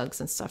flies and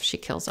bugs and stuff. She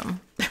kills them.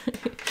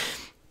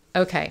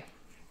 Okay.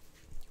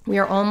 We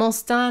are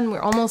almost done. We're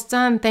almost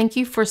done. Thank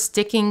you for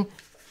sticking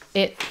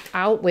it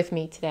out with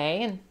me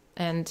today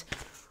and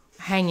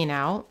hanging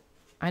out.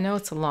 I know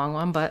it's a long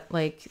one, but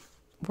like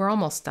we're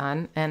almost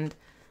done. And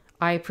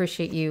I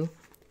appreciate you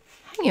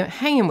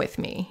hanging with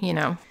me, you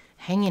know,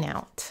 hanging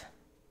out.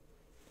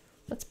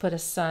 Let's put a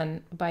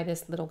sun by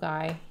this little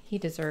guy. He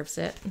deserves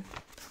it.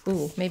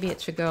 Ooh, maybe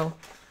it should go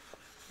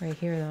right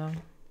here though.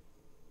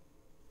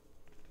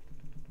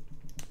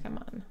 Come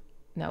on.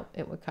 No,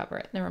 it would cover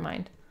it. Never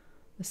mind.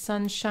 The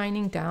sun's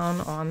shining down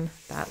on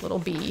that little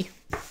bee.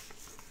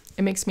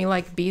 It makes me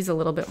like bees a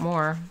little bit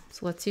more.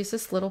 So let's use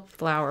this little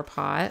flower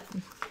pot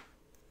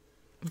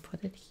and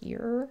put it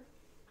here,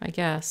 I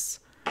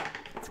guess.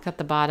 Let's cut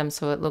the bottom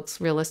so it looks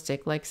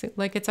realistic,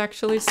 like it's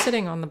actually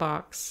sitting on the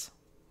box.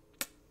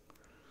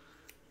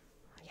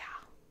 Yeah,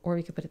 or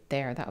we could put it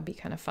there. That would be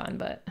kind of fun,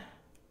 but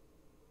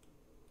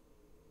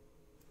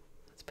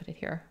let's put it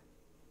here.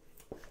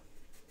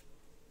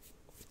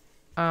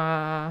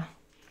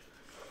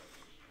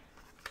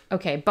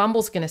 Okay,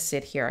 Bumble's gonna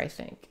sit here, I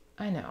think.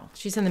 I know,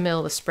 she's in the middle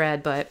of the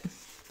spread, but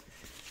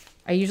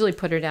I usually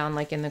put her down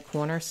like in the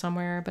corner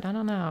somewhere, but I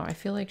don't know. I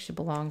feel like she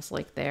belongs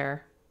like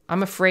there.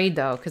 I'm afraid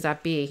though, because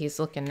that bee, he's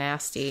looking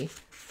nasty.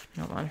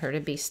 I don't want her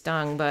to be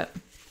stung, but...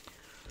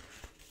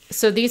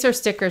 So these are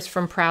stickers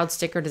from Proud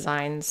Sticker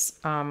Designs.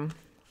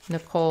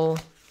 Nicole,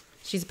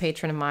 she's a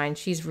patron of mine.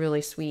 She's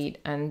really sweet,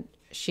 and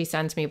she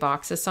sends me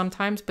boxes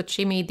sometimes, but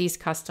she made these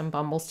custom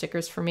Bumble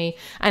stickers for me.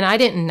 And I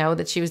didn't know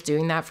that she was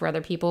doing that for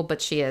other people,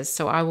 but she is.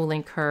 So I will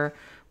link her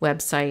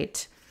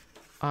website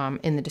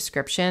in the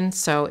description.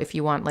 So if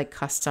you want like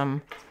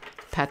custom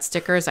pet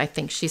stickers, I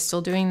think she's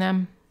still doing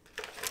them.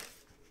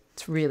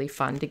 It's really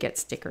fun to get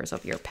stickers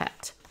of your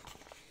pet.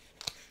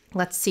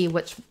 Let's see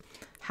which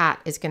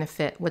hat is going to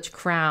fit, which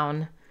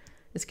crown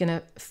is going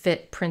to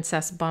fit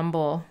Princess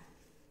Bumble.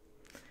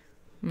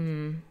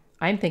 I'm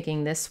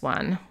thinking this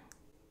one.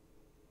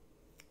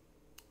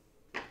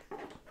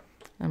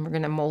 And we're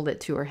going to mold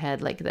it to her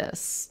head like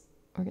this.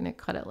 We're going to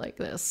cut it like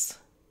this.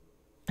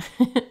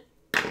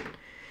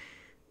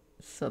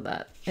 So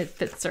that it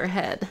fits her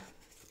head.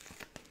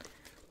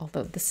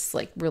 Although this is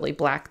like really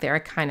black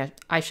there.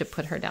 I should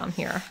put her down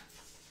here.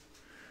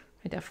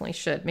 I definitely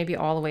should. Maybe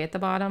all the way at the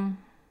bottom.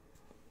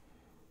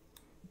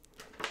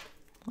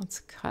 Let's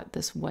cut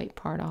this white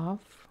part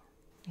off.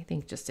 I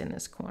think just in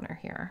this corner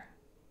here.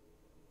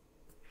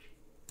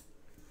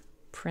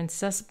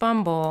 Princess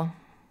Bumble.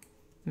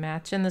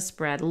 Matching the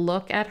spread.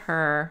 Look at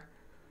her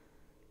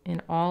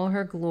in all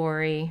her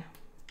glory.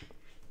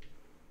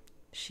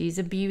 She's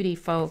a beauty,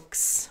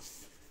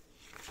 folks.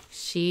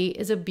 She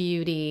is a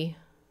beauty.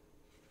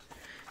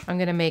 I'm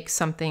going to make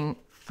something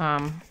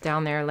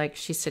down there like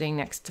she's sitting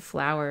next to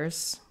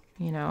flowers,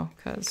 you know,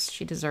 because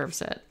she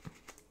deserves it.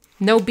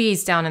 No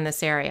bees down in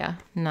this area.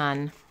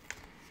 None.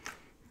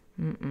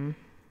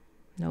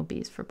 No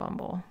bees for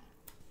Bumble.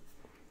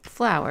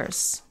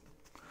 Flowers.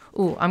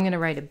 Ooh, I'm going to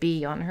write a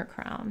bee on her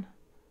crown.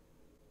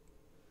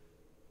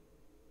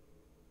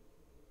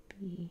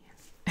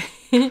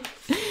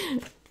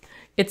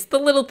 It's the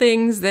little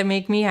things that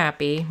make me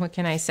happy. What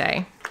can I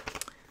say?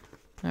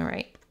 All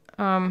right.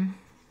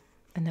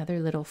 Another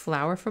little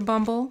flower for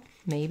Bumble.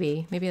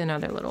 Maybe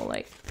another little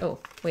like, oh,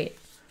 wait,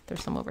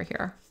 there's some over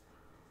here.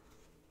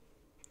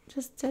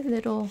 Just a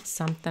little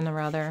something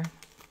or other.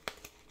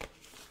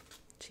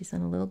 She's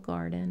in a little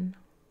garden.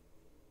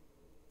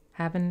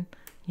 Having,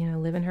 you know,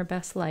 living her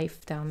best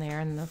life down there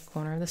in the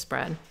corner of the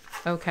spread.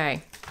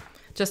 Okay.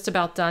 Just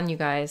about done, you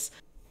guys.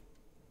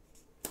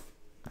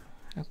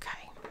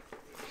 Okay.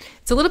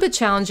 It's a little bit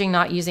challenging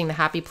not using the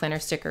Happy Planner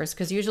stickers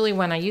because usually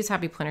when I use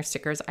Happy Planner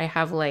stickers, I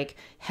have like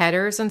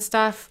headers and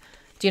stuff.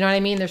 Do you know what I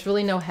mean? There's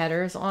really no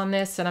headers on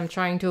this, and I'm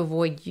trying to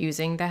avoid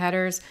using the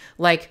headers.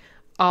 Like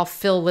I'll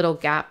fill little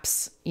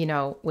gaps, you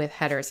know, with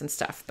headers and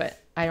stuff,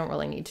 but I don't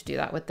really need to do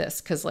that with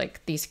this because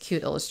like these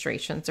cute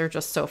illustrations are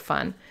just so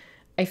fun.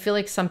 I feel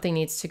like something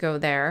needs to go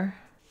there.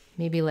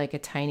 Maybe like a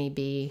tiny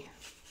bee.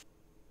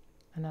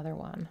 Another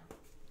one.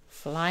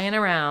 Flying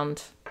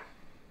around.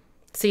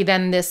 See,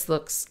 then this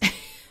looks,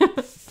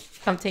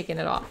 I'm taking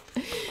it off.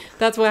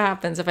 That's what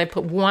happens if I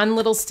put one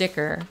little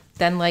sticker,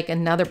 then like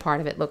another part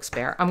of it looks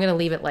bare. I'm gonna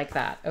leave it like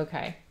that,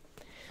 okay.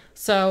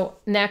 So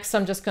next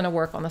I'm just gonna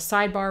work on the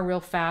sidebar real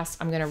fast.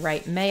 I'm gonna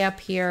write May up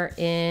here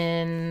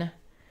in,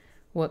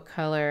 what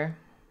color?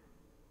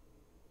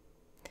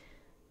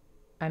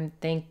 I'm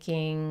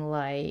thinking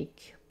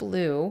like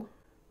blue,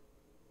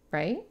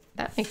 right?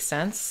 That makes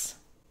sense.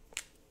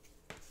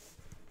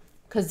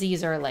 Because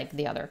these are like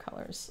the other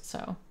colors,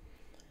 so.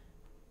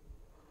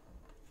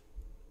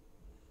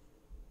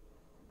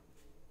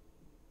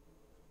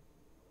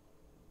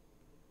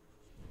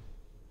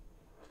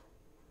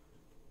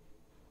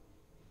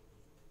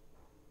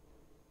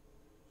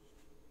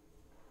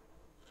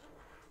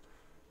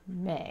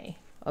 May,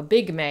 a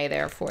big May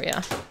there for you.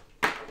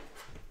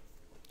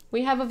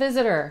 We have a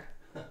visitor.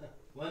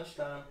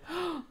 Lunchtime.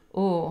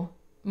 Ooh,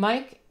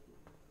 Mike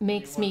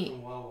makes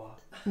me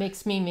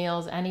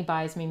meals, and he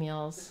buys me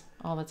meals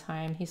all the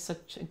time. He's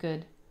such a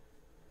good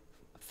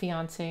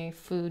fiance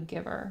food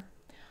giver.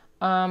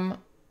 I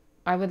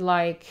would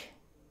like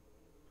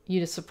you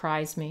to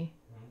surprise me.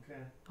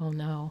 Okay. Oh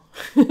no.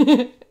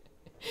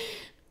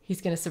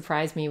 He's gonna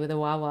surprise me with a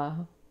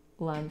Wawa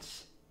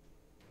lunch.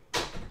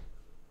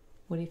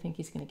 What do you think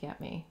he's gonna get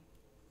me?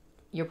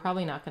 You're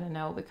probably not gonna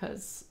know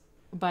because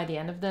by the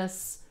end of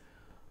this,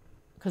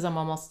 because I'm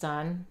almost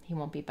done, he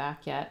won't be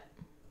back yet.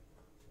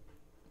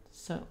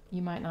 So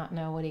you might not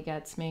know what he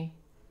gets me.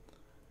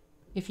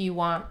 If you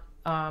want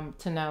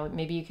to know,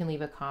 maybe you can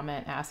leave a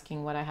comment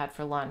asking what I had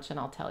for lunch and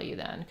I'll tell you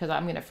then, because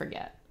I'm gonna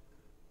forget.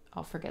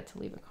 I'll forget to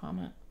leave a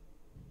comment.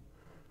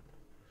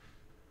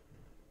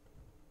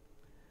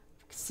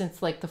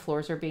 Since like the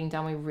floors are being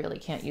done, we really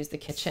can't use the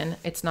kitchen.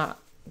 It's not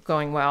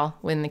going well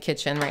in the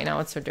kitchen right now.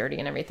 It's so dirty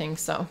and everything.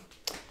 So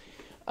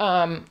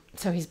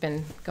he's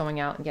been going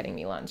out and getting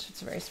me lunch.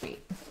 It's very sweet.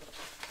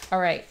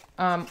 All right.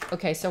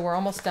 Okay, so we're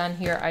almost done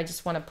here. I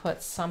just want to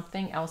put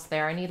something else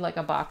there. I need like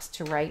a box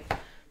to write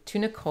to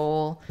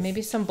Nicole.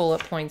 Maybe some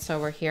bullet points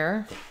over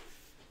here.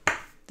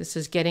 This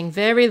is getting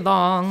very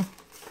long.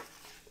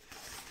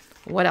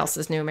 What else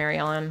is new, Mary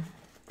Ellen?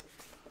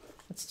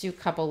 Let's do a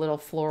couple little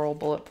floral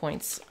bullet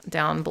points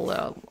down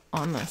below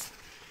on this,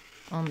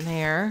 on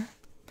there.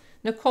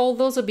 Nicole,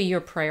 those will be your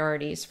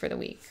priorities for the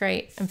week,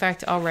 right? In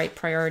fact, I'll write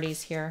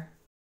priorities here.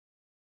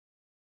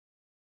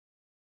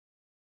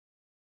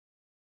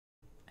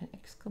 An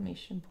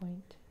exclamation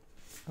point.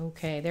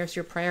 Okay, there's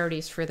your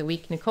priorities for the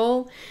week,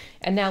 Nicole.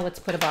 And now let's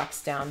put a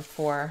box down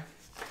for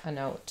a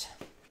note.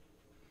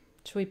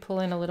 Should we pull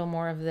in a little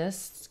more of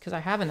this? Because I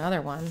have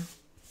another one.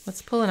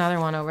 Let's pull another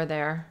one over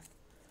there.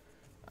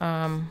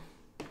 Let's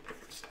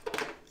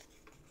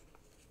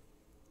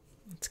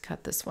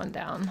cut this one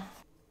down.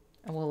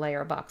 And we'll layer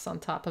a box on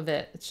top of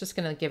it. It's just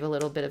going to give a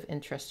little bit of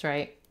interest,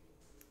 right?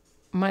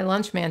 My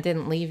lunch man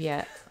didn't leave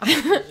yet.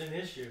 There's an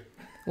issue.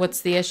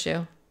 What's the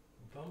issue?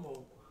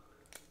 Bumble.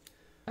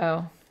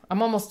 Oh,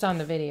 I'm almost done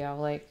the video.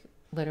 Like,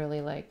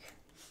 literally, like,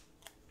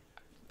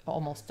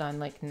 almost done,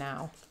 like,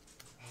 now.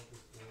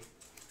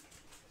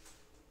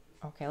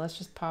 Okay, let's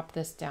just pop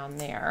this down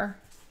there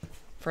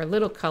for a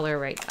little color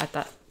right at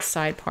that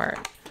side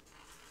part.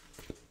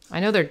 I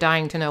know they're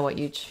dying to know what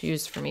you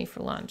choose for me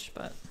for lunch,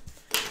 but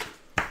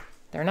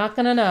they're not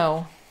gonna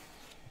know.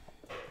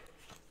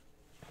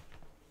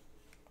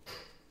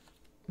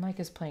 Mike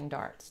is playing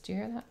darts. Do you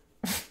hear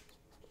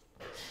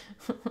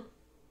that?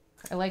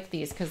 I like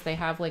these because they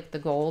have like the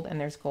gold and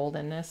there's gold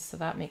in this, so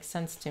that makes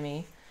sense to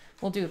me.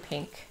 We'll do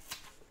pink.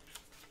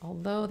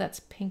 Although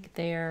that's pink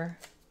there.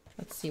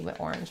 Let's see what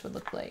orange would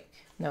look like.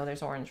 No,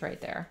 there's orange right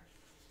there.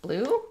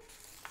 Blue?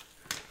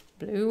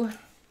 Blue.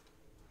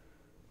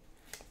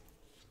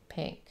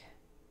 Pink.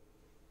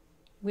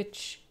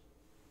 Which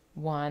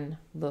one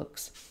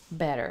looks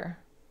better?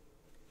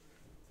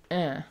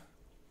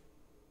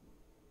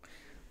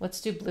 Let's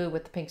do blue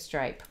with the pink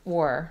stripe,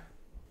 or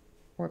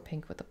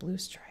pink with a blue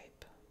stripe.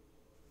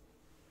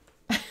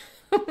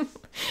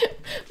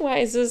 Why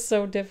is this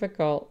so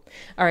difficult?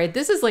 All right,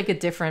 this is like a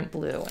different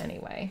blue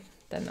anyway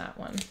than that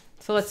one.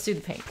 So let's do the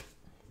pink.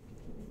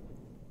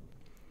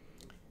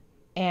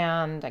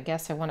 And I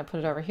guess I want to put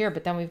it over here,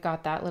 but then we've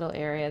got that little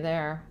area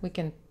there. We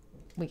can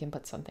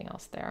put something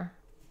else there.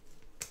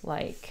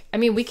 Like, I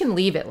mean, we can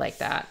leave it like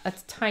that.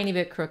 That's a tiny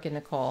bit crooked,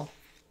 Nicole.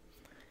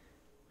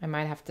 I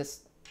might have to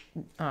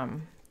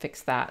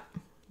fix that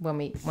when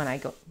I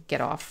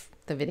get off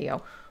the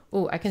video.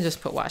 Ooh, I can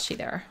just put washi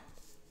there.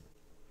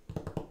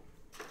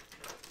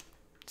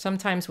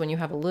 Sometimes when you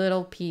have a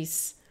little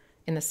piece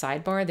in the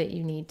sidebar that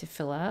you need to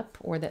fill up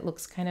or that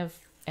looks kind of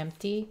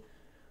empty,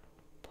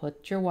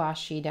 put your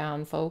washi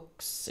down,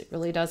 folks. It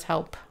really does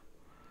help.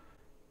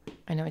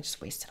 I know I just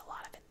wasted a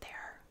lot of it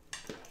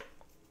there.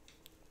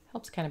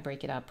 Helps kind of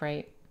break it up,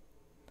 right?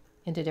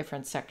 Into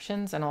different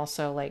sections, and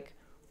also like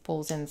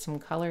pulls in some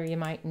color you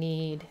might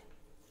need,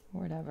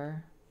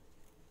 whatever.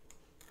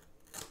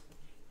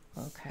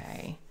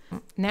 Okay.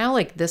 Now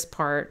like this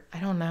part, I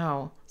don't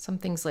know.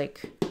 Something's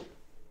like,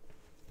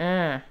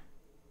 I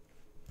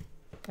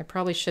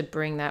probably should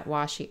bring that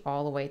washi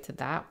all the way to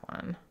that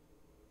one.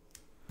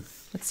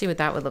 Let's see what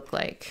that would look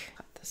like.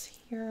 Got this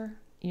here.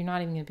 You're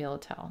not even gonna be able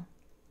to tell,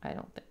 I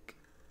don't think.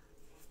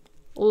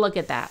 Look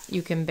at that,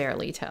 you can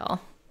barely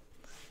tell.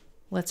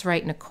 Let's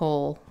write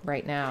Nicole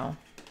right now.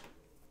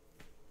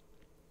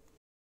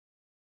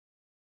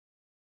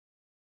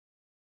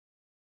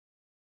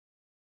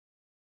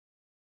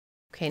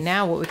 Okay,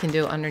 now what we can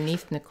do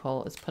underneath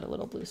Nicole is put a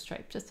little blue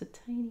stripe, just a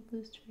tiny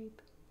blue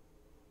stripe.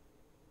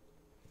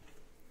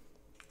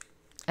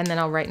 And then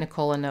I'll write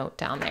Nicole a note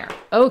down there.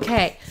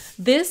 Okay,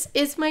 this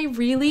is my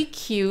really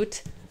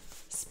cute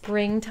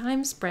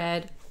springtime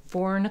spread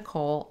for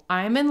Nicole.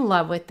 I'm in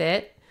love with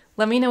it.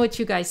 Let me know what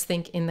you guys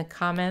think in the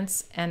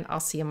comments, and I'll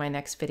see you in my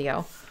next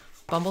video.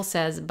 Bumble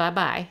says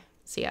bye-bye.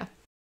 See ya.